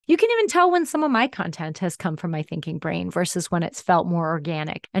You can even tell when some of my content has come from my thinking brain versus when it's felt more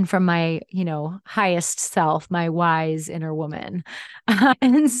organic and from my, highest self, my wise inner woman.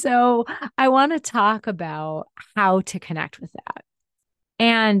 And so I want to talk about how to connect with that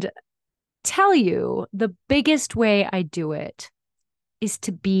and tell you the biggest way I do it is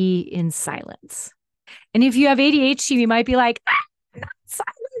to be in silence. And if you have ADHD, you might be like, not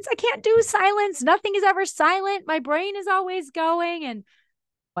silence. I can't do silence. Nothing is ever silent. My brain is always going. And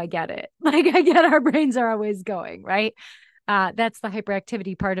I get it. Like I get our brains are always going, right? That's the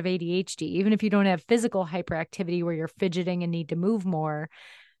hyperactivity part of ADHD. Even if you don't have physical hyperactivity where you're fidgeting and need to move more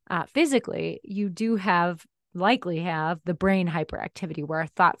physically, you do likely have the brain hyperactivity where our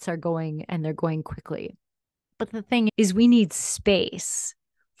thoughts are going and they're going quickly. But the thing is, we need space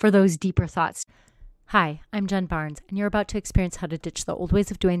for those deeper thoughts. Hi, I'm Jen Barnes, and you're about to experience how to ditch the old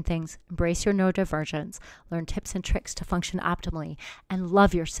ways of doing things, embrace your neurodivergence, learn tips and tricks to function optimally, and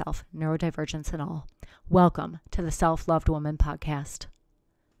love yourself, neurodivergence and all. Welcome to the Self-Loved Woman podcast.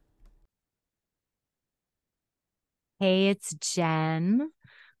 Hey, it's Jen.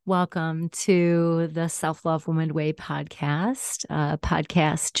 Welcome to the Self-Love Woman Way podcast, a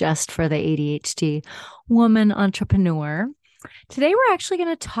podcast just for the ADHD woman entrepreneur. Today, we're actually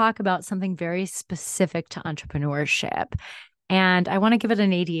going to talk about something very specific to entrepreneurship, and I want to give it an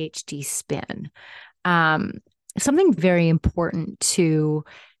ADHD spin. Something very important to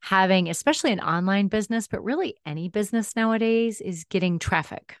having, especially an online business, but really any business nowadays, is getting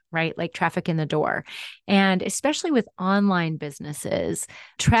traffic, right? Like traffic in the door. And especially with online businesses,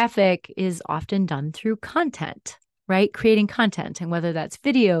 traffic is often done through content, right? Creating content, and whether that's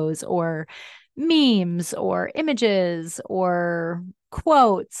videos or memes or images or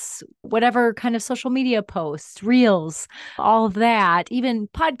quotes, whatever kind of social media posts, reels, all of that, even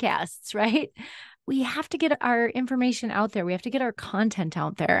podcasts, right? We have to get our information out there. We have to get our content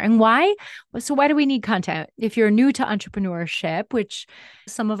out there. And why? So why do we need content? If you're new to entrepreneurship, which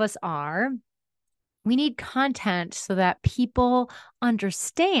some of us are, we need content so that people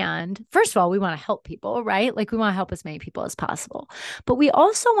understand. First of all, we want to help people, right? Like we want to help as many people as possible. But we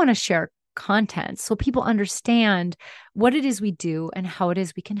also want to share content so people understand what it is we do and how it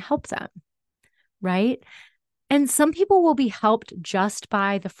is we can help them, right? And some people will be helped just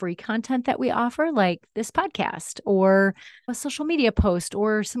by the free content that we offer, like this podcast or a social media post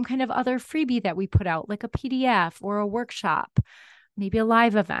or some kind of other freebie that we put out, like a PDF or a workshop, maybe a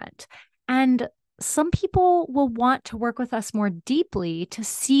live event. And some people will want to work with us more deeply to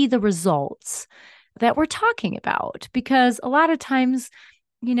see the results that we're talking about, because a lot of times,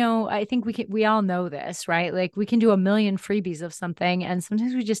 I think we all know this, right? Like we can do a million freebies of something, and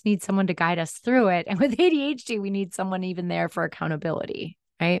sometimes we just need someone to guide us through it. And with ADHD, we need someone even there for accountability,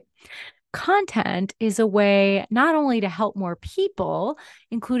 right? Content is a way not only to help more people,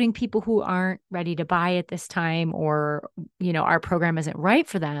 including people who aren't ready to buy at this time, or, our program isn't right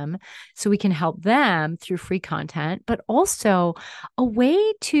for them. So we can help them through free content, but also a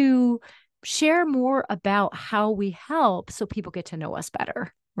way to share more about how we help so people get to know us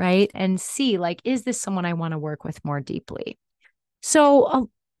better, right? And see, like, is this someone I want to work with more deeply? So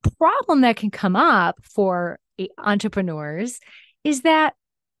a problem that can come up for entrepreneurs is that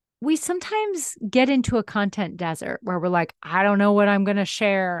we sometimes get into a content desert where we're like, I don't know what I'm going to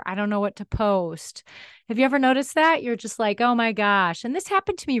share. I don't know what to post. Have you ever noticed that? You're just like, oh my gosh. And this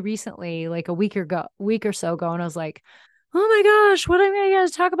happened to me recently, like a week or so ago. And I was like, oh my gosh, what am I going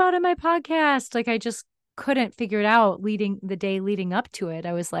to talk about in my podcast? Like I just couldn't figure it out the day leading up to it.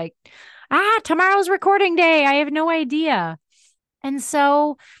 I was like, tomorrow's recording day. I have no idea. And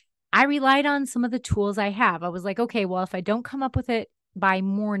so I relied on some of the tools I have. I was like, okay, well, if I don't come up with it by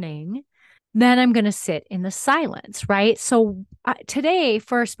morning, then I'm going to sit in the silence, right? So today,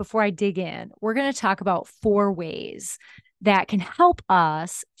 first, before I dig in, we're going to talk about 4 ways that can help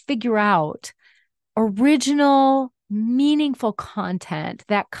us figure out original, meaningful content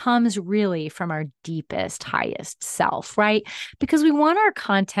that comes really from our deepest, highest self, right? Because we want our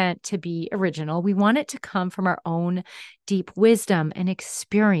content to be original. We want it to come from our own deep wisdom and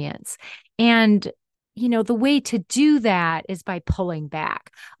experience. And the way to do that is by pulling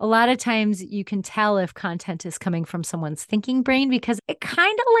back. A lot of times you can tell if content is coming from someone's thinking brain because it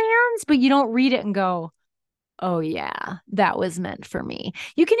kind of lands, but you don't read it and go, oh yeah, that was meant for me.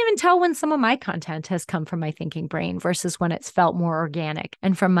 You can even tell when some of my content has come from my thinking brain versus when it's felt more organic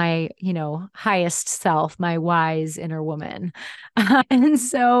and from my, highest self, my wise inner woman. And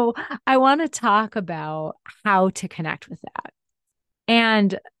so I want to talk about how to connect with that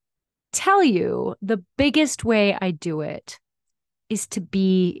and tell you the biggest way I do it is to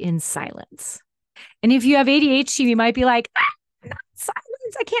be in silence. And if you have ADHD, you might be like, not silence.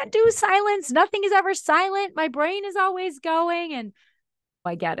 silence. I can't do silence. Nothing is ever silent. My brain is always going. And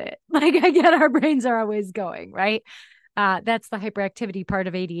I get it. Like I get our brains are always going, right? That's the hyperactivity part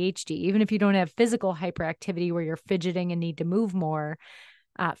of ADHD. Even if you don't have physical hyperactivity where you're fidgeting and need to move more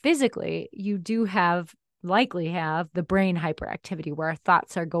physically, you do likely have the brain hyperactivity where our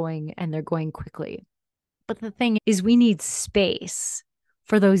thoughts are going and they're going quickly. But the thing is, we need space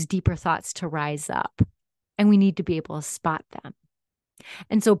for those deeper thoughts to rise up, and we need to be able to spot them.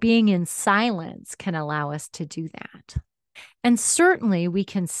 And so being in silence can allow us to do that. And certainly we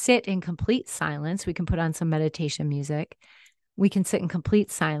can sit in complete silence. We can put on some meditation music. We can sit in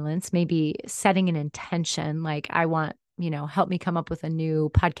complete silence, maybe setting an intention like, I want, help me come up with a new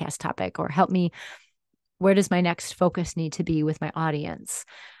podcast topic, or help me, where does my next focus need to be with my audience?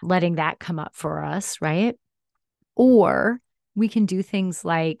 Letting that come up for us, right? Or we can do things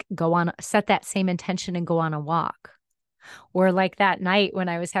like set that same intention and go on a walk. Or like that night when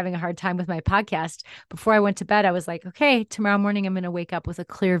I was having a hard time with my podcast, before I went to bed, I was like, okay, tomorrow morning, I'm going to wake up with a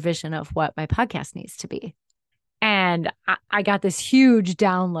clear vision of what my podcast needs to be. And I got this huge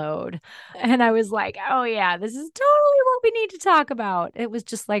download, and I was like, oh yeah, this is totally what we need to talk about. It was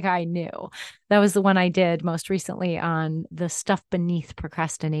just like, I knew. That was the one I did most recently on the stuff beneath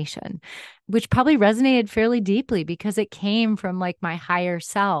procrastination, which probably resonated fairly deeply because it came from like my higher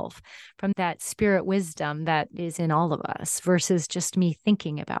self, from that spirit wisdom that is in all of us versus just me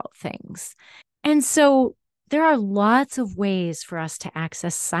thinking about things. And so there are lots of ways for us to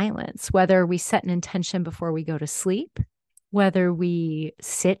access silence, whether we set an intention before we go to sleep, whether we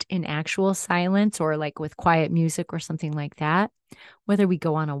sit in actual silence or like with quiet music or something like that, whether we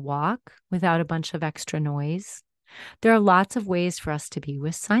go on a walk without a bunch of extra noise. There are lots of ways for us to be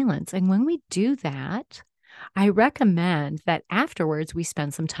with silence. And when we do that, I recommend that afterwards we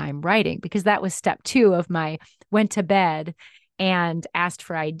spend some time writing, because that was step 2 of my went to bed and asked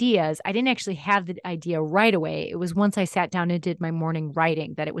for ideas. I didn't actually have the idea right away. It was once I sat down and did my morning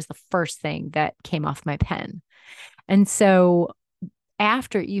writing that it was the first thing that came off my pen. And so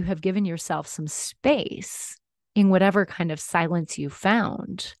after you have given yourself some space in whatever kind of silence you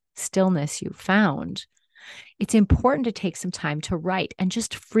found, stillness you found, it's important to take some time to write and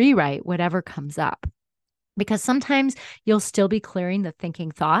just free write whatever comes up. Because sometimes you'll still be clearing the thinking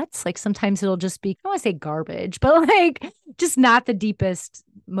thoughts. Like sometimes it'll just be, I don't want to say garbage, but like just not the deepest,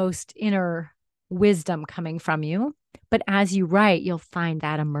 most inner wisdom coming from you. But as you write, you'll find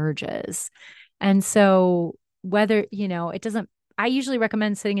that emerges. And so whether, I usually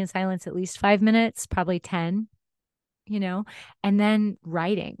recommend sitting in silence at least 5 minutes, probably 10, and then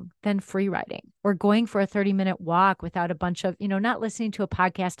writing, then free writing, or going for a 30-minute walk without a bunch of, not listening to a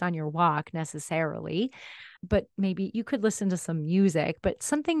podcast on your walk necessarily, but maybe you could listen to some music, but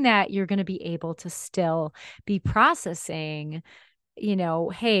something that you're going to be able to still be processing,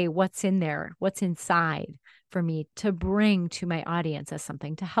 hey, what's in there? What's inside for me to bring to my audience as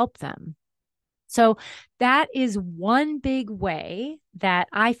something to help them. So that is one big way that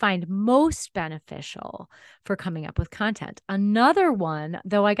I find most beneficial for coming up with content. Another one,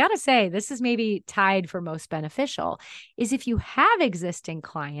 though I got to say, this is maybe tied for most beneficial, is if you have existing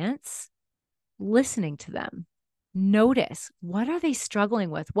clients, listening to them. Notice, what are they struggling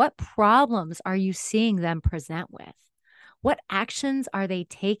with? What problems are you seeing them present with? What actions are they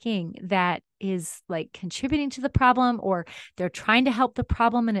taking that is like contributing to the problem, or they're trying to help the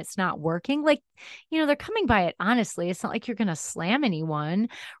problem and it's not working? Like, they're coming by it honestly. It's not like you're going to slam anyone,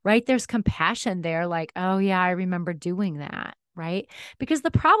 right? There's compassion there. Like, oh yeah, I remember doing that, right? Because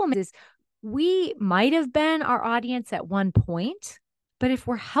the problem is we might have been our audience at one point, but if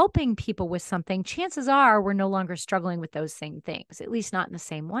we're helping people with something, chances are we're no longer struggling with those same things, at least not in the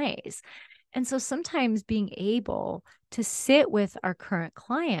same ways. And so sometimes being able to sit with our current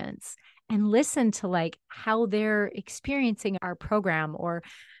clients and listen to like how they're experiencing our program, or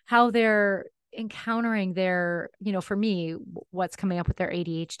how they're encountering their, for me, what's coming up with their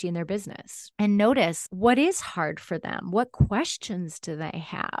ADHD in their business, and notice what is hard for them. What questions do they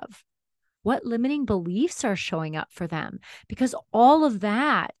have? What limiting beliefs are showing up for them? Because all of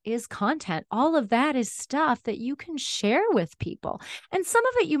that is content. All of that is stuff that you can share with people. And some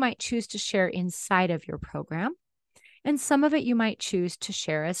of it you might choose to share inside of your program. And some of it you might choose to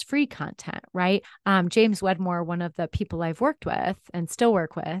share as free content, right? James Wedmore, one of the people I've worked with and still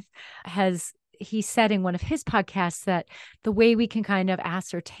work with, he said in one of his podcasts that the way we can kind of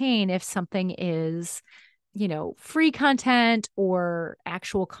ascertain if something is free content or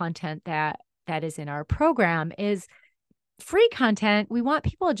actual content that is in our program is free content. We want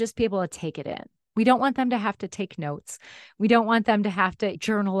people to just be able to take it in. We don't want them to have to take notes. We don't want them to have to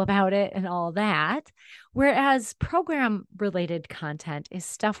journal about it and all that. Whereas program related content is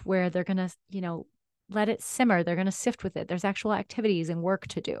stuff where they're going to, let it simmer. They're going to sift with it. There's actual activities and work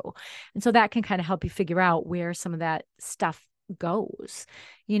to do. And so that can kind of help you figure out where some of that stuff goes,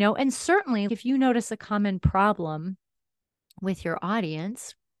 and certainly if you notice a common problem with your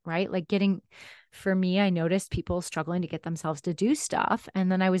audience, right? Like for me, I noticed people struggling to get themselves to do stuff. And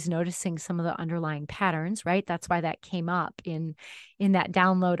then I was noticing some of the underlying patterns, right? That's why that came up in that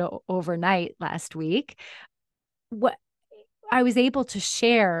download overnight last week. What I was able to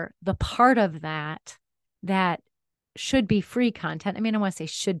share the part of that should be free content. I mean, I want to say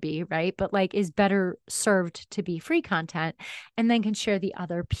should be, right? But like is better served to be free content, and then can share the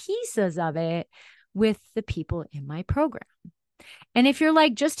other pieces of it with the people in my program. And if you're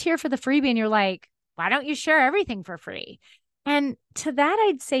like just here for the freebie and you're like, why don't you share everything for free? And to that,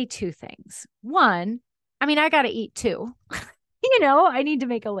 I'd say two things. One, I mean, I got to eat too. I need to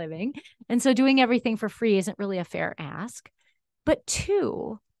make a living. And so doing everything for free isn't really a fair ask. But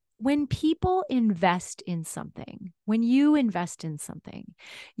two, when people invest in something, when you invest in something,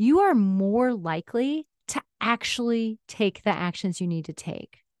 you are more likely to actually take the actions you need to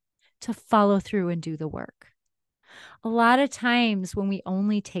take to follow through and do the work. A lot of times when we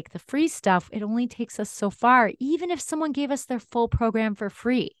only take the free stuff, it only takes us so far, even if someone gave us their full program for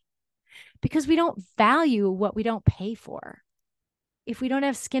free, because we don't value what we don't pay for. If we don't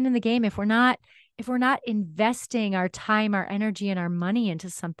have skin in the game, if we're not investing our time, our energy, and our money into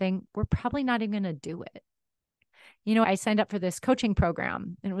something, we're probably not even going to do it. I signed up for this coaching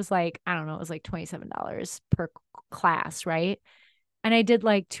program and it was like, I don't know, it was like $27 per class, right? And I did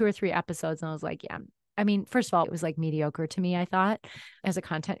like 2 or 3 episodes and I was like, yeah. I mean, first of all, it was like mediocre to me, I thought, as a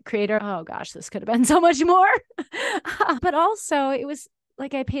content creator. Oh gosh, this could have been so much more. But also it was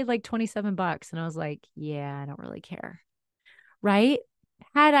like I paid like $27 and I was like, yeah, I don't really care. Right?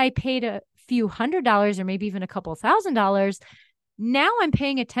 Had I paid a few $100s or maybe even a couple $1,000s, now I'm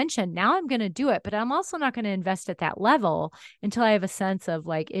paying attention. Now I'm going to do it, but I'm also not going to invest at that level until I have a sense of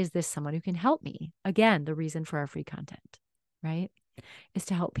like, is this someone who can help me? Again, the reason for our free content, right? Is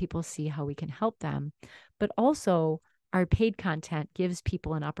to help people see how we can help them. But also our paid content gives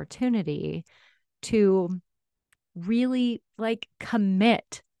people an opportunity to really like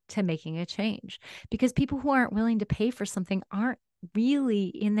commit to making a change, because people who aren't willing to pay for something aren't really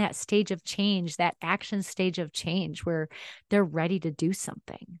in that stage of change, that action stage of change where they're ready to do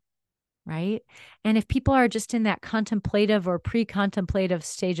something. Right. And if people are just in that contemplative or pre-contemplative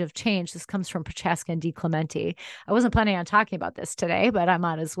stage of change, this comes from Prochaska and DiClemente. I wasn't planning on talking about this today, but I'm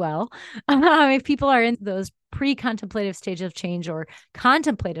on as well. If people are in those pre-contemplative stage of change or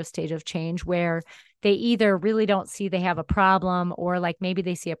contemplative stage of change, where they either really don't see they have a problem, or like maybe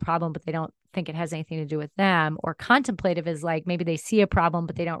they see a problem, but they don't think it has anything to do with them, or contemplative is like maybe they see a problem,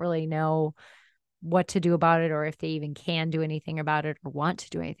 but they don't really know what to do about it, or if they even can do anything about it or want to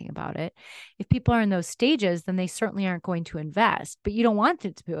do anything about it. If people are in those stages, then they certainly aren't going to invest, but you don't want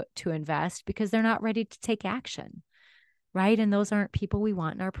them to invest because they're not ready to take action, right? And those aren't people we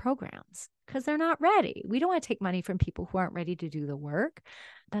want in our programs because they're not ready. We don't want to take money from people who aren't ready to do the work.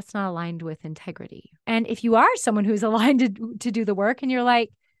 That's not aligned with integrity. And if you are someone who's aligned to do the work and you're like,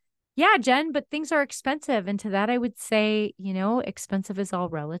 yeah, Jen, but things are expensive. And to that, I would say, expensive is all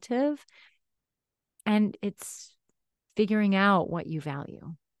relative. And it's figuring out what you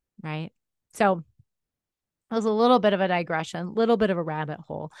value, right? So it was a little bit of a digression, a little bit of a rabbit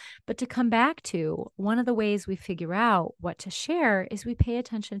hole. But to come back to, one of the ways we figure out what to share is we pay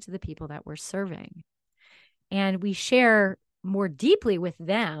attention to the people that we're serving. And we share more deeply with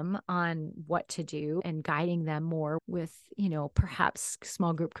them on what to do and guiding them more with, perhaps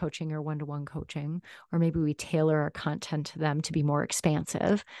small group coaching or one-to-one coaching, or maybe we tailor our content to them to be more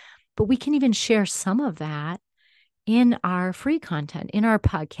expansive. But we can even share some of that in our free content, in our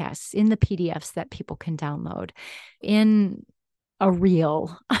podcasts, in the PDFs that people can download, in a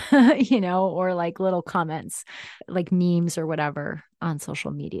reel, or like little comments, like memes or whatever on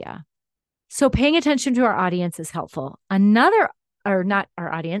social media. So paying attention to our audience is helpful. Paying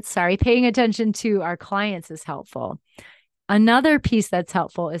attention to our clients is helpful. Another piece that's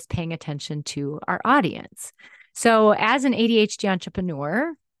helpful is paying attention to our audience. So as an ADHD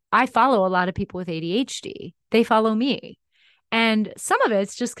entrepreneur, I follow a lot of people with ADHD. They follow me. And some of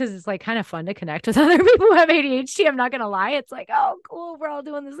it's just because it's like kind of fun to connect with other people who have ADHD. I'm not going to lie. It's like, oh, cool. We're all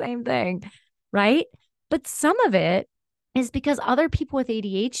doing the same thing. Right. But some of it is because other people with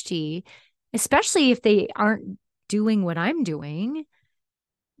ADHD, especially if they aren't doing what I'm doing,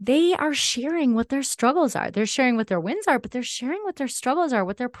 they are sharing what their struggles are. They're sharing what their wins are, but they're sharing what their struggles are,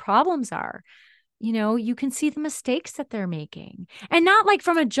 what their problems are. You can see the mistakes that they're making, and not like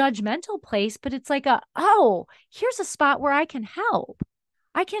from a judgmental place, but it's like oh, here's a spot where I can help.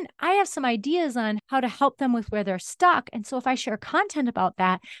 I have some ideas on how to help them with where they're stuck. And so if I share content about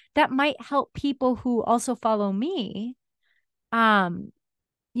that, that might help people who also follow me. And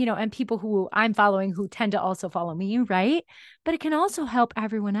people who I'm following who tend to also follow me, right? But it can also help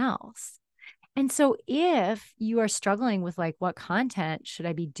everyone else. And so if you are struggling with like, what content should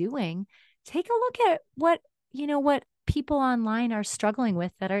I be doing? Take a look at what people online are struggling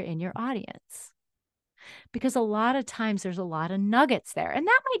with that are in your audience. Because a lot of times there's a lot of nuggets there, and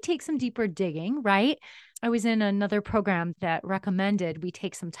that might take some deeper digging, right? I was in another program that recommended we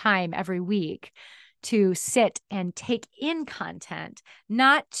take some time every week to sit and take in content,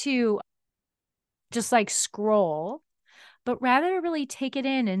 not to just like scroll, but rather to really take it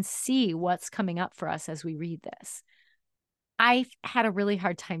in and see what's coming up for us as we read this. I had a really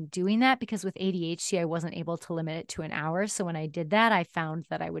hard time doing that because with ADHD, I wasn't able to limit it to an hour. So when I did that, I found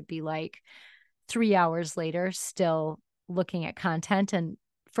that I would be like 3 hours later, still looking at content. And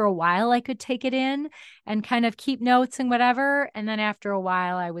for a while, I could take it in and kind of keep notes and whatever. And then after a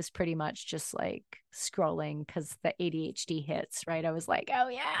while, I was pretty much just like scrolling because the ADHD hits, right? I was like, oh,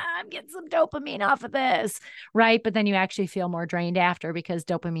 yeah, I'm getting some dopamine off of this, right? But then you actually feel more drained after because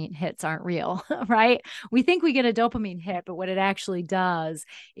dopamine hits aren't real, right? We think we get a dopamine hit, but what it actually does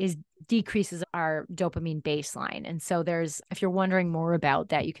is decreases our dopamine baseline. And so if you're wondering more about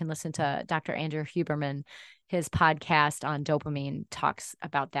that, you can listen to Dr. Andrew Huberman. His podcast on dopamine talks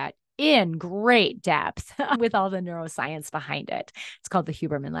about that in great depth with all the neuroscience behind it. It's called the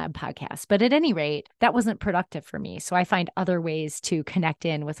Huberman Lab podcast. But at any rate, that wasn't productive for me. So I find other ways to connect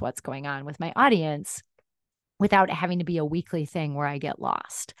in with what's going on with my audience without having to be a weekly thing where I get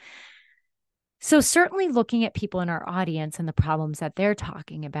lost. So certainly looking at people in our audience and the problems that they're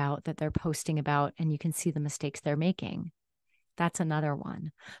talking about, that they're posting about, and you can see the mistakes they're making. That's another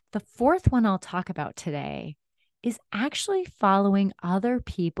one. The fourth one I'll talk about today is actually following other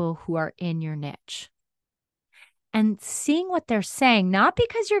people who are in your niche and seeing what they're saying, not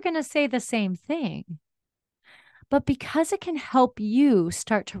because you're going to say the same thing, but because it can help you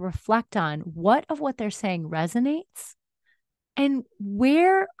start to reflect on what of what they're saying resonates and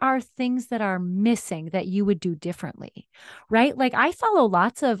where are things that are missing that you would do differently, right? Like I follow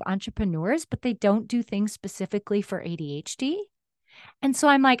lots of entrepreneurs, but they don't do things specifically for ADHD. And so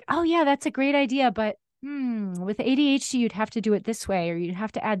I'm like, oh yeah, that's a great idea. But with ADHD, you'd have to do it this way, or you'd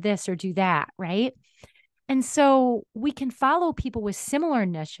have to add this or do that, right? And so we can follow people with similar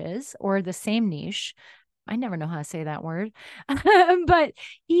niches or the same niche. I never know how to say that word. But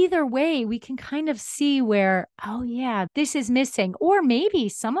either way, we can kind of see where, oh, yeah, this is missing. Or maybe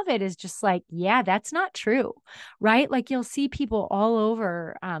some of it is just like, yeah, that's not true, right? Like you'll see people all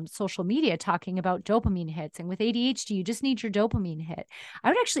over social media talking about dopamine hits. And with ADHD, you just need your dopamine hit. I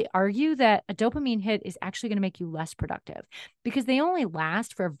would actually argue that a dopamine hit is actually going to make you less productive because they only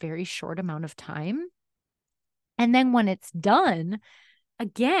last for a very short amount of time. And then when it's done,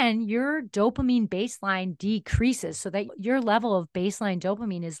 again, your dopamine baseline decreases so that your level of baseline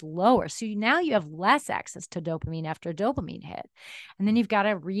dopamine is lower. So now you have less access to dopamine after a dopamine hit. And then you've got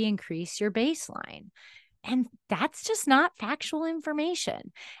to re-increase your baseline. And that's just not factual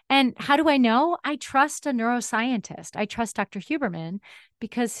information. And how do I know? I trust a neuroscientist. I trust Dr. Huberman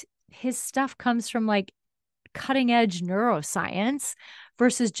because his stuff comes from like cutting edge neuroscience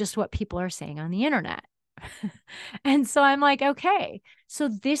versus just what people are saying on the internet. And so I'm like, okay, so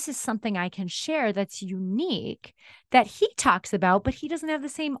this is something I can share that's unique that he talks about, but he doesn't have the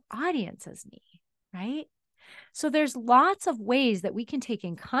same audience as me, right? So there's lots of ways that we can take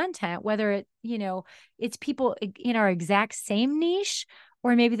in content, whether it's people in our exact same niche,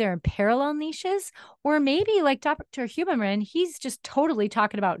 or maybe they're in parallel niches, or maybe like Dr. Huberman, he's just totally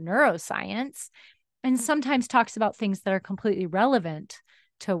talking about neuroscience and sometimes talks about things that are completely relevant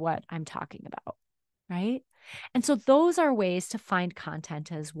to what I'm talking about. Right? And so those are ways to find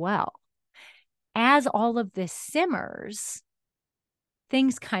content as well. As all of this simmers,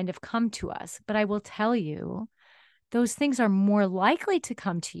 things kind of come to us. But I will tell you, those things are more likely to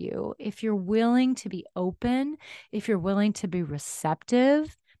come to you if you're willing to be open, if you're willing to be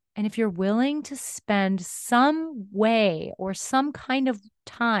receptive, and if you're willing to spend some way or some kind of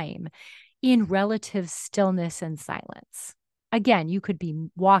time in relative stillness and silence. Again, you could be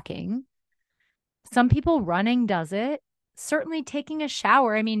walking. Some people running does it. Certainly taking a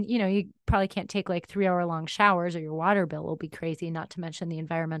shower. I mean, you probably can't take like 3-hour long showers or your water bill will be crazy, not to mention the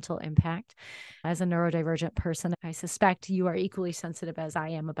environmental impact. As a neurodivergent person, I suspect you are equally sensitive as I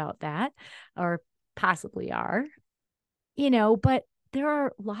am about that, or possibly are, but there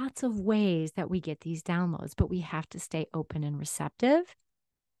are lots of ways that we get these downloads, but we have to stay open and receptive.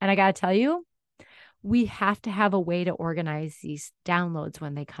 And I got to tell you, we have to have a way to organize these downloads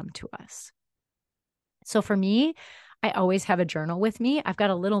when they come to us. So for me, I always have a journal with me. I've got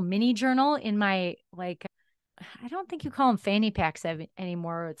a little mini journal in my, I don't think you call them fanny packs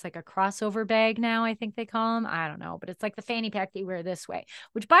anymore. It's like a crossover bag now, I think they call them. I don't know, but it's like the fanny pack that you wear this way,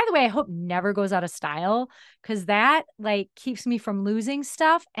 which, by the way, I hope never goes out of style, because that keeps me from losing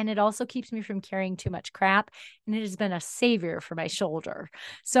stuff. And it also keeps me from carrying too much crap. And it has been a savior for my shoulder.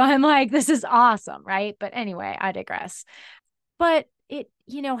 So I'm like, this is awesome, right? But anyway, I digress. But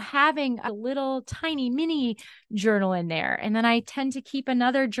having a little tiny mini journal in there. And then I tend to keep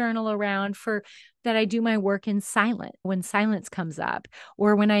another journal around for that I do my work in silent when silence comes up,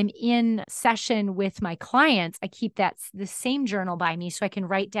 or when I'm in session with my clients, I keep the same journal by me so I can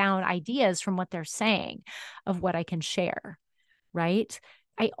write down ideas from what they're saying of what I can share. Right.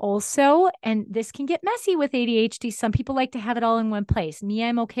 I also, and this can get messy with ADHD, some people like to have it all in one place. Me,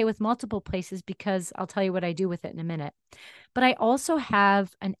 I'm okay with multiple places because I'll tell you what I do with it in a minute. But I also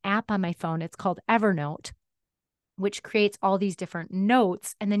have an app on my phone. It's called Evernote, which creates all these different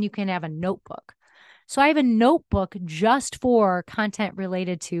notes. And then you can have a notebook. So I have a notebook just for content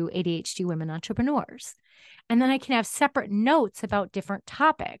related to ADHD women entrepreneurs. And then I can have separate notes about different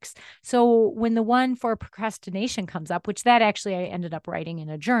topics. So when the one for procrastination comes up, which that actually I ended up writing in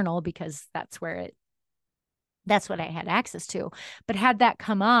a journal because that's what I had access to. But had that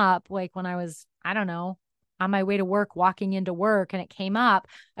come up, like when I was, I don't know, on my way to work, walking into work, and it came up,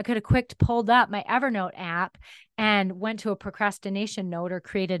 I could have pulled up my Evernote app and went to a procrastination note or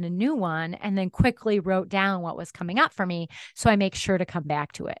created a new one, and then quickly wrote down what was coming up for me. So I make sure to come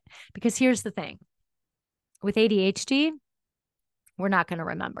back to it. Because here's the thing. With ADHD, we're not going to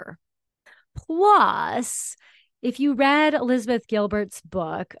remember. Plus, if you read Elizabeth Gilbert's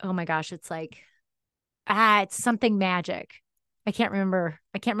book, oh my gosh, it's it's something magic. I can't remember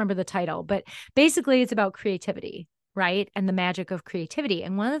the title, but basically it's about creativity, right? And the magic of creativity.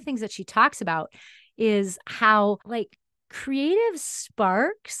 And one of the things that she talks about is how creative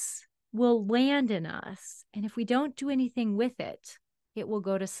sparks will land in us. And if we don't do anything with it, it will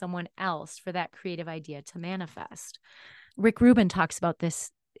go to someone else for that creative idea to manifest. Rick Rubin talks about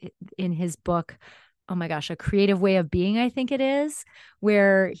this in his book, oh my gosh, A Creative Way of Being, I think it is,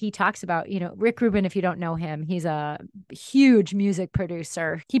 where he talks about, Rick Rubin, if you don't know him, he's a huge music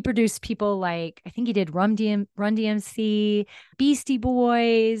producer. He produced people I think he did Run DMC, Beastie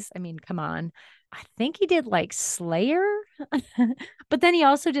Boys. I mean, come on. I think he did Slayer, but then he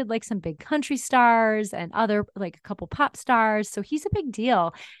also did some big country stars and other a couple pop stars. So he's a big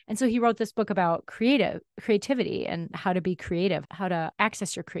deal. And so he wrote this book about creativity and how to be creative, how to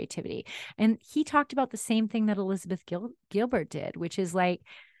access your creativity. And he talked about the same thing that Elizabeth Gilbert did, which is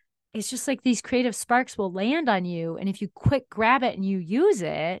it's just these creative sparks will land on you. And if you quick grab it and you use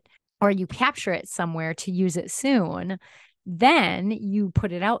it, or you capture it somewhere to use it soon, then you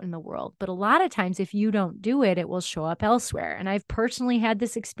put it out in the world. But a lot of times, if you don't do it, it will show up elsewhere. And I've personally had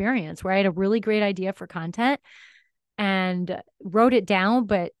this experience where I had a really great idea for content and wrote it down,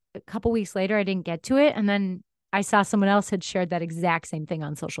 but a couple weeks later, I didn't get to it. And then I saw someone else had shared that exact same thing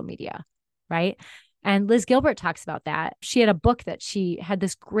on social media, right? And Liz Gilbert talks about that. She had a book that she had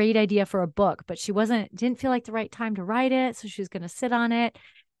this great idea for a book, but she didn't feel like the right time to write it. So she was going to sit on it.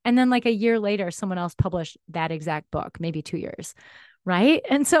 And then a year later, someone else published that exact book, maybe 2 years, right?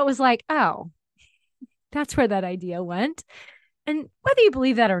 And so it was oh, that's where that idea went. And whether you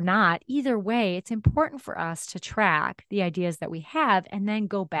believe that or not, either way, it's important for us to track the ideas that we have and then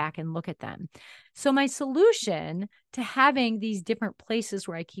go back and look at them. So my solution to having these different places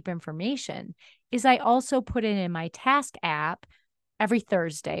where I keep information is I also put it in my task app every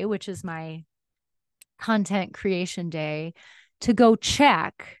Thursday, which is my content creation day, to go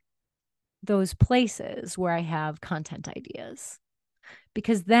check those places where I have content ideas.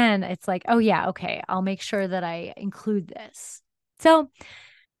 Because then it's oh yeah, okay, I'll make sure that I include this. So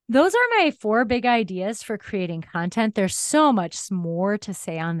those are my 4 big ideas for creating content. There's so much more to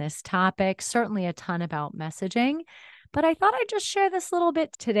say on this topic, certainly a ton about messaging, but I thought I'd just share this little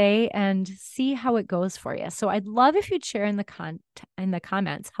bit today and see how it goes for you. So I'd love if you'd share in the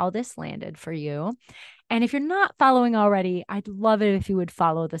comments how this landed for you. And if you're not following already, I'd love it if you would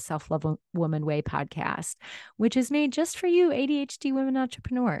follow the Self-Love Woman Way podcast, which is made just for you ADHD women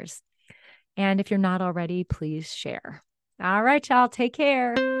entrepreneurs. And if you're not already, please share. All right, y'all, take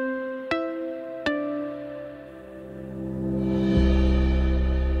care.